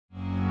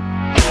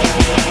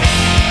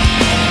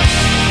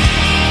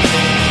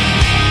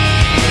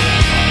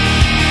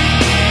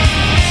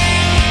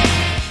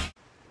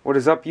What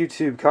is up,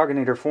 YouTube?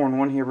 Coginator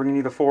 4-in-1 here, bringing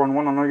you the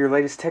 4-in-1 on all your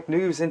latest tech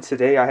news. And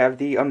today I have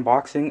the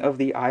unboxing of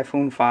the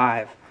iPhone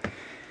 5.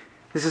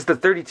 This is the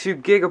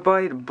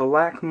 32GB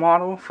black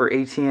model for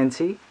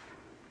AT&T.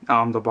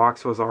 The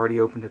box was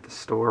already opened at the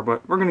store,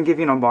 but we're going to give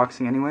you an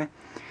unboxing anyway.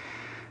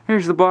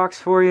 Here's the box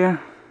for you.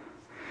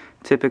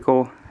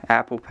 Typical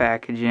Apple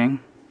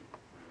packaging.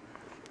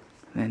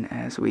 Then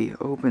as we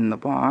open the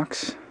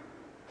box,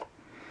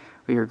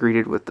 we are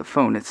greeted with the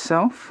phone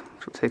itself,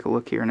 which we'll take a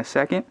look here in a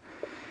second.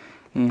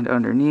 And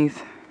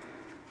underneath,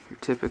 your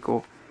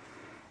typical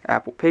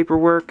Apple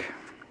paperwork,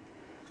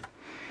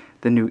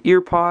 the new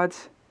ear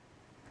pods,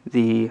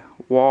 the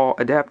wall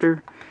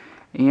adapter,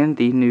 and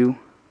the new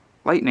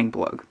lightning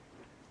plug.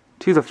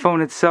 To the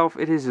phone itself,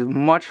 it is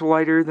much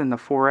lighter than the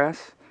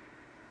 4S,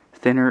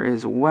 thinner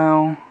as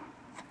well.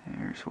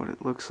 There's what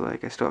it looks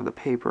like. I still have the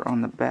paper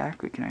on the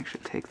back. We can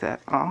actually take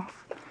that off.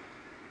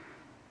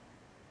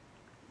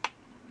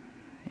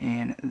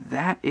 And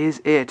that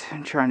is it.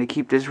 I'm trying to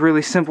keep this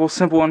really simple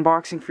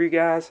unboxing for you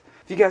guys.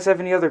 If you guys have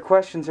any other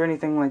questions or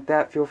anything like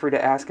that, feel free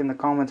to ask in the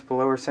comments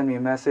below or send me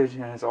a message.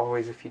 And as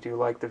always, if you do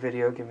like the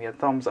video, give me a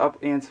thumbs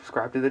up and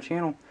subscribe to the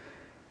channel.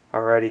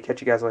 Alrighty,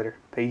 catch you guys later.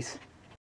 Peace.